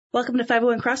Welcome to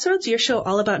 501 Crossroads, your show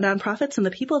all about nonprofits and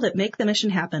the people that make the mission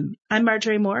happen. I'm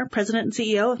Marjorie Moore, President and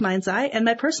CEO of Mind's Eye, and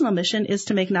my personal mission is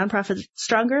to make nonprofits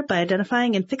stronger by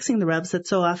identifying and fixing the rubs that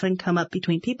so often come up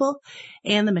between people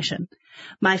and the mission.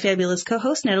 My fabulous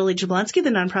co-host, Natalie Jablonski, the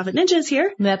Nonprofit Ninja, is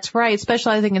here. That's right,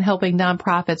 specializing in helping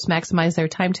nonprofits maximize their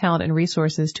time, talent, and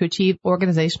resources to achieve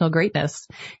organizational greatness.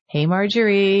 Hey,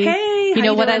 Marjorie. Hey, you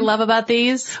know what I love about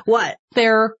these? What?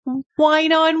 They're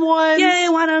wine-on-ones. Yay,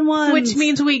 wine-on-ones. Which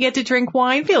means we get to drink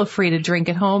wine. Feel free to drink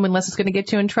at home unless it's going to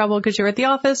get you in trouble because you're at the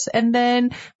office. And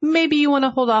then maybe you want to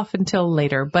hold off until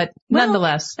later. But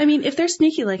nonetheless. I mean, if they're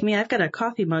sneaky like me, I've got a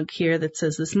coffee mug here that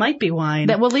says this might be wine.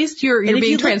 Well, at least you're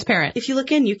being transparent. If you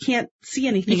look in, you can't see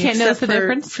anything. You can't notice the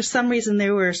difference? For some reason,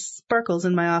 there were sparkles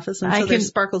in my office, and so there's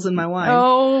sparkles in my wine.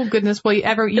 Oh, goodness. Well,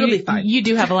 it'll be fine. You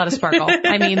do have a lot of sparkle.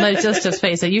 I mean, let's just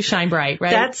face it. You shine bright,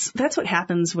 right? That's what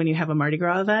happens when you have a Mardi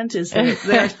Gras event, is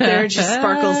that there are just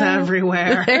sparkles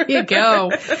everywhere. There you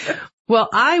go. Well,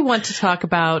 I want to talk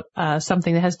about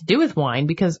something that has to do with wine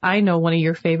because I know one of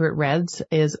your favorite reds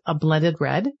is a blended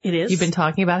red. It is. You've been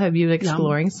talking about, have you been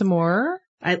exploring some more?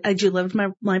 I do love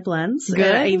my blends.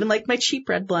 Good. I even like my cheap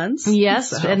red blends.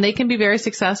 Yes, and they can be very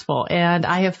successful. And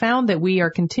I have found that we are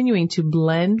continuing to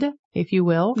blend, if you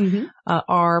will,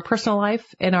 our personal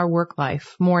life and our work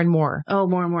life more and more. Oh,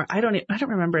 more and more. I don't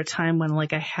remember a time when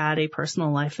I had a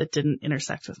personal life that didn't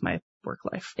intersect with my work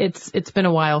life. It's been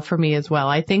a while for me as well.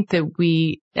 I think that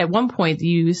we at one point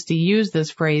used to use this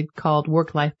phrase called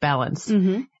work-life balance.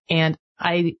 Mm-hmm. And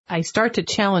I start to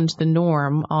challenge the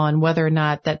norm on whether or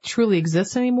not that truly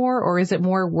exists anymore, or is it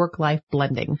more work-life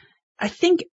blending? I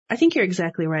think you're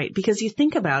exactly right, because you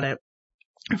think about it.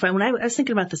 When I was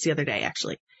thinking about this the other day,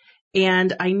 actually,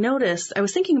 and I noticed, I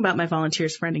was thinking about my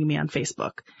volunteers friending me on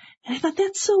Facebook, and I thought,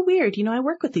 that's so weird. I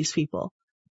work with these people.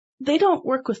 They don't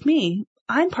work with me.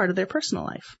 I'm part of their personal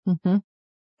life. Mm-hmm.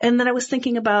 And then I was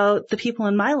thinking about the people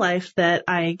in my life that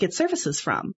I get services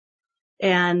from.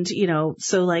 And,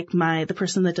 so the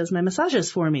person that does my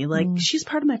massages for me, she's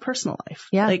part of my personal life.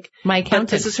 Yeah. My accountant.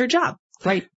 This is her job.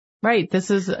 Right. Right. This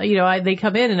is, they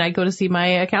come in and I go to see my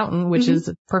accountant, which is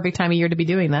the perfect time of year to be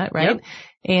doing that. Right. Yep.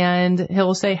 And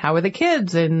he'll say, how are the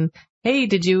kids? And hey,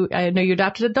 I know you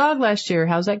adopted a dog last year.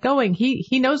 How's that going?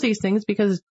 He knows these things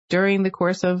because during the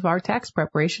course of our tax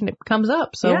preparation, it comes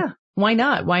up. So why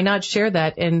not? Why not share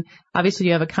that? And obviously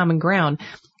you have a common ground.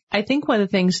 I think one of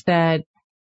the things that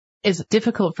is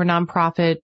difficult for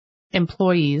nonprofit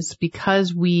employees,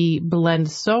 because we blend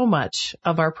so much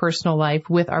of our personal life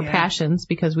with our passions,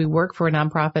 because we work for a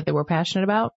nonprofit that we're passionate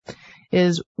about,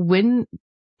 is when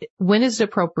is it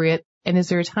appropriate, and is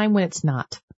there a time when it's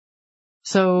not?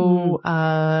 So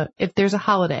if there's a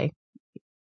holiday,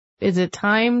 is it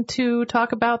time to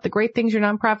talk about the great things your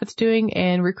nonprofit's doing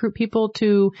and recruit people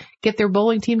to get their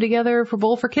bowling team together for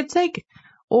Bowl for Kids' sake?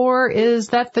 Or is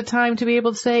that the time to be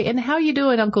able to say, and how you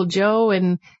doing, Uncle Joe?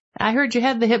 And I heard you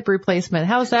had the hip replacement.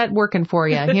 How's that working for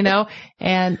you?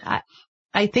 And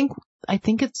I think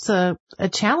it's a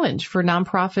challenge for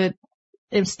nonprofit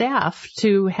staff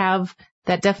to have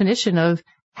that definition of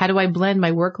how do I blend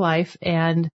my work life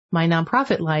and my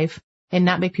nonprofit life and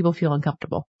not make people feel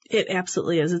uncomfortable. It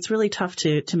absolutely is. It's really tough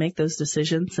to make those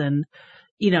decisions and,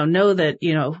 know that,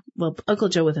 Uncle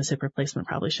Joe with his hip replacement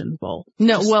probably shouldn't bowl.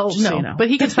 No, but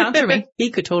he could sponsor me.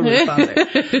 He could totally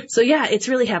sponsor. So yeah, it's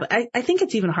really happened. I think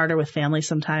it's even harder with family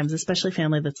sometimes, especially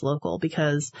family that's local,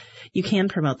 because you can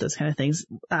promote those kind of things.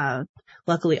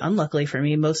 Luckily, unluckily for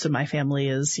me, most of my family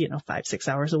is, 5-6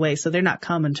 hours away. So they're not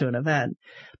coming to an event,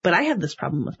 but I have this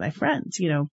problem with my friends.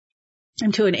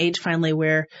 I'm to an age finally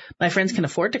where my friends can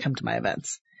afford to come to my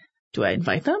events. Do I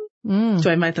invite them? Do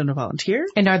I invite them to volunteer?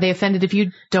 And are they offended if you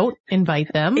don't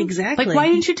invite them? Exactly. Why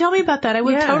didn't you tell me about that? I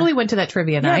would have totally went to that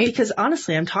trivia night. Yeah, because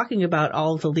honestly, I'm talking about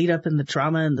all the lead up and the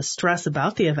drama and the stress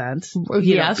about the event.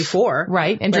 Before.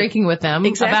 Right. And drinking with them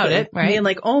about it. Right.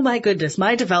 And oh my goodness,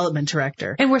 my development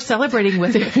director. And we're celebrating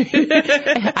with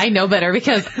it. I know better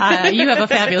because you have a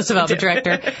fabulous development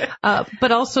director.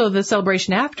 But also the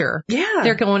celebration after. Yeah.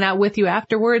 They're going out with you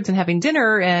afterwards and having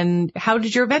dinner. And how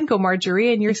did your event go,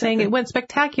 Marjorie? And you're saying it went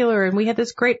spectacular. And we had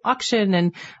this great auction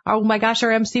and oh my gosh,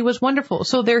 our MC was wonderful.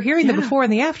 So they're hearing the before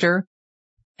and the after.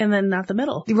 And then not the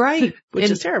middle. Right.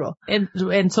 Which is terrible.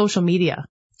 And social media.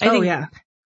 I think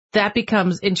that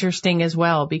becomes interesting as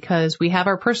well because we have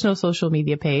our personal social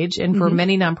media page. And for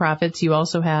many nonprofits, you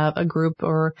also have a group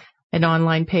or an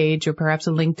online page or perhaps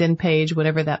a LinkedIn page,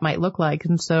 whatever that might look like.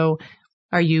 And so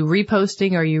are you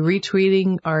reposting? Are you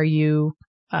retweeting? Are you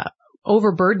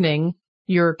overburdening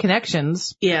your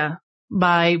connections? Yeah.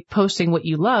 by posting what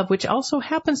you love, which also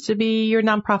happens to be your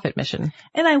nonprofit mission.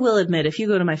 And I will admit, if you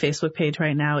go to my Facebook page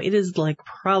right now, it is like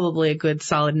probably a good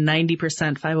solid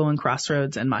 90% 501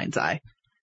 Crossroads and Mind's Eye.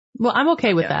 Well, I'm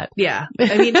okay with that. Yeah.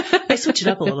 I mean, I switch it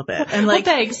up a little bit. And like,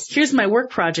 well, thanks. Here's my work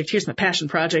project, here's my passion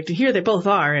project, and here they both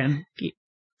are, and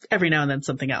every now and then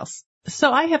something else.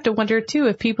 So I have to wonder too,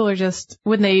 if people are just,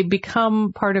 when they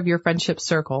become part of your friendship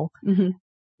circle,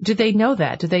 do they know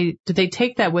that? Do they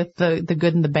take that with the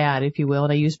good and the bad, if you will?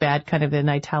 And I use bad kind of in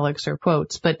italics or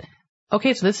quotes, but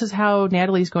okay, so this is how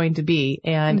Natalie's going to be.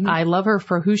 And I love her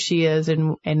for who she is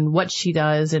and what she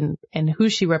does and who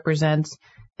she represents.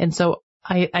 And so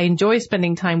I enjoy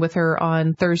spending time with her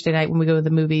on Thursday night when we go to the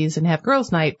movies and have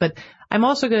girls' night, but I'm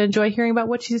also going to enjoy hearing about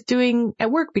what she's doing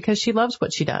at work because she loves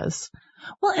what she does.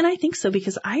 Well, and I think so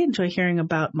because I enjoy hearing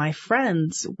about my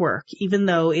friends' work, even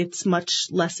though it's much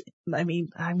less, I mean,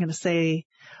 I'm going to say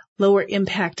lower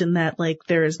impact in that, like,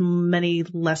 there's many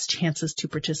less chances to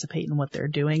participate in what they're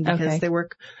doing because they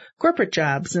work corporate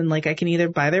jobs and, like, I can either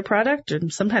buy their product or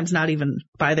sometimes not even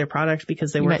buy their product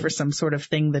because they work for some sort of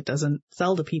thing that doesn't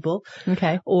sell to people.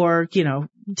 Okay. Or, you know,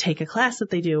 take a class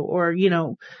that they do or, you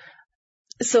know,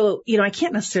 so, you know, I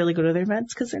can't necessarily go to their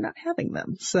events because they're not having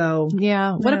them. So.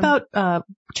 Yeah. What about,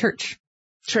 church?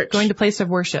 Going to place of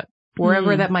worship,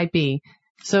 wherever that might be.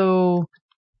 So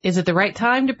is it the right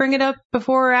time to bring it up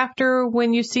before or after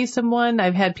when you see someone?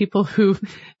 I've had people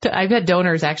I've had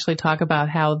donors actually talk about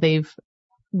how they've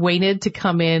waited to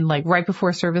come in like right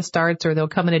before service starts, or they'll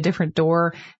come in a different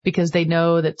door because they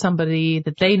know that somebody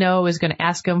that they know is going to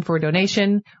ask them for a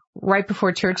donation right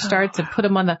before church starts and put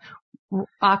them on the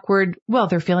awkward, well,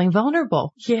 they're feeling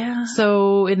vulnerable. Yeah.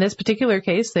 So in this particular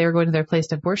case, they are going to their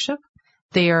place of worship.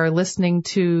 They are listening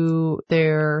to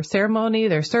their ceremony,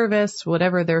 their service,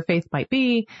 whatever their faith might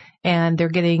be, and they're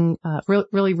getting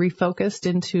really refocused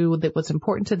into what's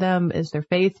important to them is their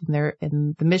faith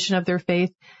and the mission of their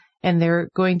faith. And they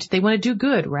want to do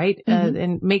good, right?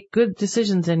 And make good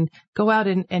decisions and go out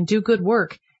and do good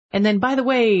work. And then, by the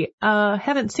way,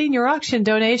 haven't seen your auction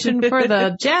donation for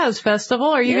the jazz festival.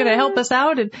 Are you going to help us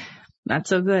out? And not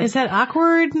so good. Is that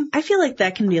awkward? I feel like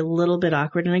that can be a little bit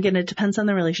awkward. And again, it depends on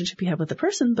the relationship you have with the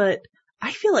person, but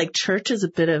I feel like church is a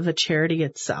bit of a charity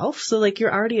itself. So like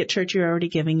you're already at church, you're already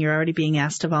giving, you're already being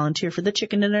asked to volunteer for the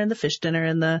chicken dinner and the fish dinner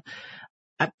and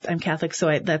I'm Catholic,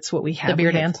 so that's what we have. The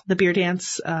beer dance. The beer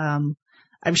dance. I'm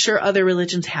sure other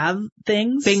religions have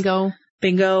things. Bingo,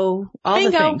 all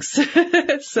the things.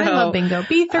 So, I love bingo.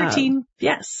 B13.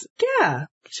 Yes. Yeah.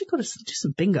 We should go to do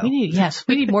some bingo. We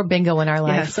need more bingo in our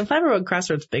life. Yeah, some 501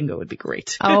 Crossroads bingo would be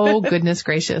great. Oh, goodness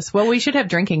gracious. Well, we should have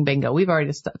drinking bingo. We've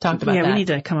already talked about that. Yeah, we need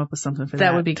to come up with something for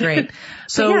that. That would be great.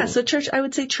 So church, I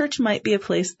would say church might be a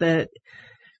place that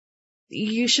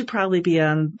you should probably be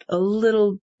on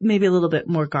maybe a little bit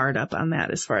more guard up on that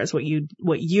as far as what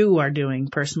you are doing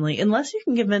personally, unless you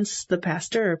can convince the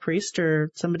pastor or priest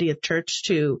or somebody at church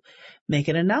to make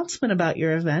an announcement about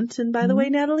your event. And by the way,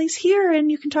 Natalie's here and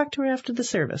you can talk to her after the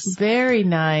service. Very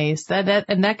nice.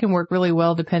 That can work really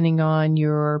well depending on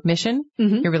your mission,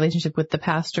 your relationship with the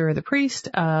pastor or the priest,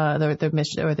 the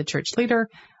mission or the church leader,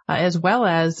 as well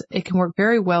as it can work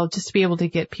very well just to be able to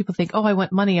get people to think, oh, I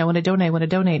want money. I want to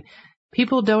donate.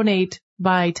 People donate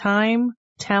by time,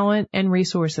 talent, and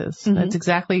resources. That's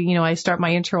exactly, I start my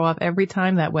intro off every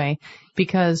time that way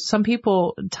because some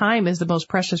people, time is the most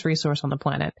precious resource on the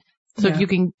planet. So if you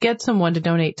can get someone to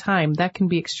donate time, that can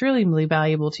be extremely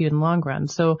valuable to you in the long run.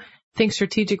 So think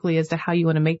strategically as to how you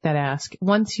want to make that ask.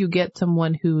 Once you get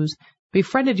someone who's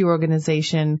befriended your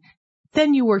organization,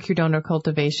 then you work your donor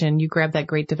cultivation, you grab that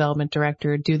great development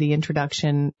director, do the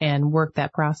introduction, and work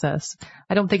that process.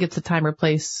 I don't think it's a time or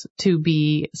place to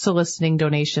be soliciting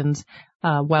donations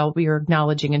while we are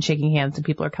acknowledging and shaking hands and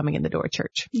people are coming in the door at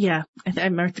church. Yeah,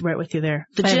 I'm right with you there.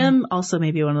 The gym also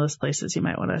may be one of those places you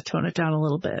might want to tone it down a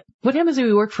little bit. What happens if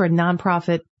we work for a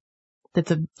nonprofit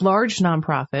that's a large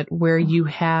nonprofit where you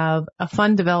have a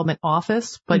fund development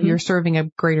office, but you're serving a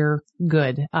greater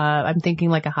good? I'm thinking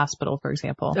like a hospital, for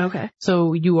example. Okay.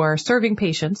 So you are serving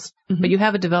patients, but you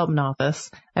have a development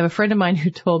office. I have a friend of mine who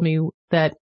told me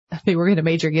that they were in a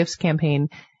major gifts campaign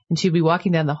and she'd be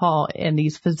walking down the hall and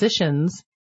these physicians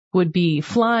would be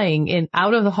flying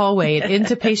out of the hallway and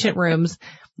into patient rooms.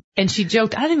 And she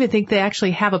joked, I don't even think they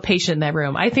actually have a patient in that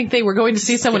room. I think they were going to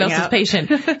see someone else's patient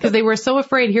because they were so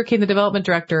afraid. Here came the development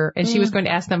director and she was going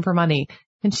to ask them for money.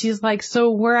 And she's like,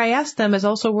 so where I asked them is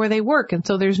also where they work. And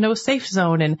so there's no safe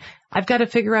zone. And I've got to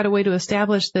figure out a way to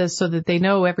establish this so that they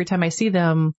know every time I see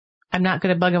them, I'm not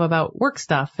going to bug them about work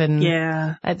stuff. And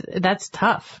yeah, that's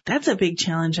tough. That's a big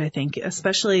challenge, I think,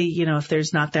 especially, if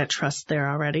there's not that trust there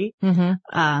already.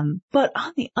 Mm-hmm. But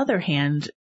on the other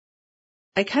hand,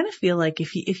 I kind of feel like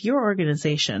if your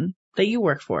organization that you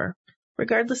work for,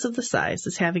 regardless of the size,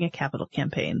 is having a capital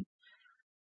campaign,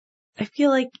 I feel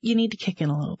like you need to kick in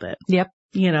a little bit. Yep.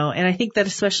 And I think that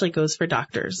especially goes for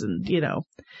doctors and,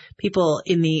 people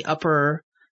in the upper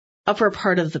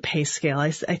part of the pay scale.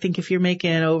 I think if you're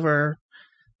making over,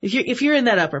 if you're in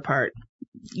that upper part,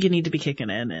 you need to be kicking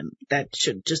in, and that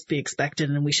should just be expected.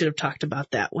 And we should have talked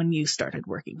about that when you started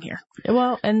working here.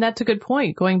 Well, and that's a good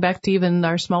point. Going back to even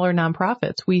our smaller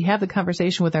nonprofits, we have the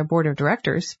conversation with our board of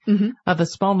directors of a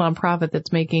small nonprofit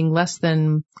that's making less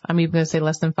than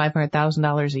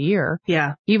 $500,000 a year.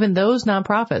 Yeah. Even those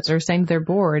nonprofits are saying to their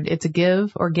board, it's a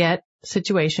give or get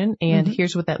situation, and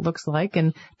here's what that looks like.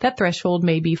 And that threshold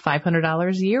may be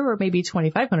 $500 a year or maybe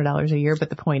 $2,500 a year. But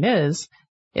the point is,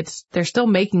 they're still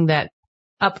making that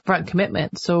upfront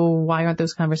commitment. So why aren't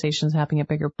those conversations happening at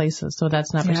bigger places? So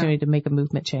that's an opportunity to make a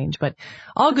movement change. But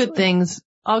all good things,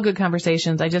 all good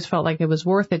conversations. I just felt like it was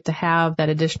worth it to have that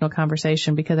additional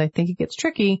conversation, because I think it gets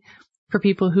tricky for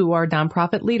people who are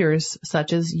nonprofit leaders,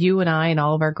 such as you and I and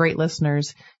all of our great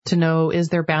listeners, to know, is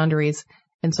there boundaries?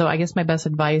 And so I guess my best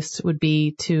advice would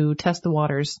be to test the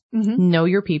waters, know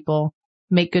your people,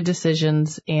 make good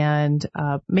decisions, and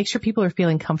make sure people are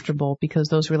feeling comfortable, because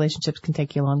those relationships can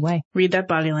take you a long way. Read that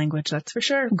body language, that's for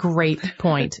sure. Great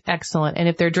point. Excellent. And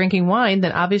if they're drinking wine,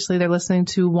 then obviously they're listening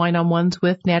to Wine on Ones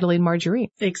with Natalie and Marjorie.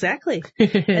 Exactly.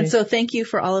 And so thank you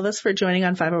for all of us for joining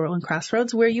on 501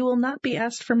 Crossroads, where you will not be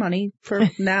asked for money, for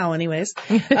now anyways.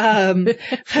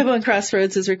 501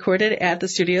 Crossroads is recorded at the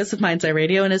studios of Mind's Eye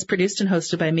Radio and is produced and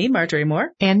hosted by me, Marjorie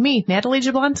Moore. And me, Natalie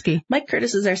Jablonski. Mike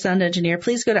Curtis is our sound engineer.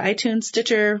 Please go to iTunes,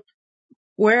 Stitcher,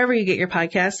 wherever you get your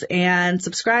podcasts, and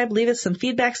subscribe. Leave us some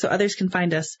feedback so others can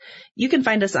find us. You can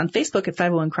find us on Facebook at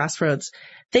 501 Crossroads.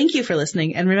 Thank you for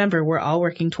listening. And remember, we're all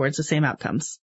working towards the same outcomes.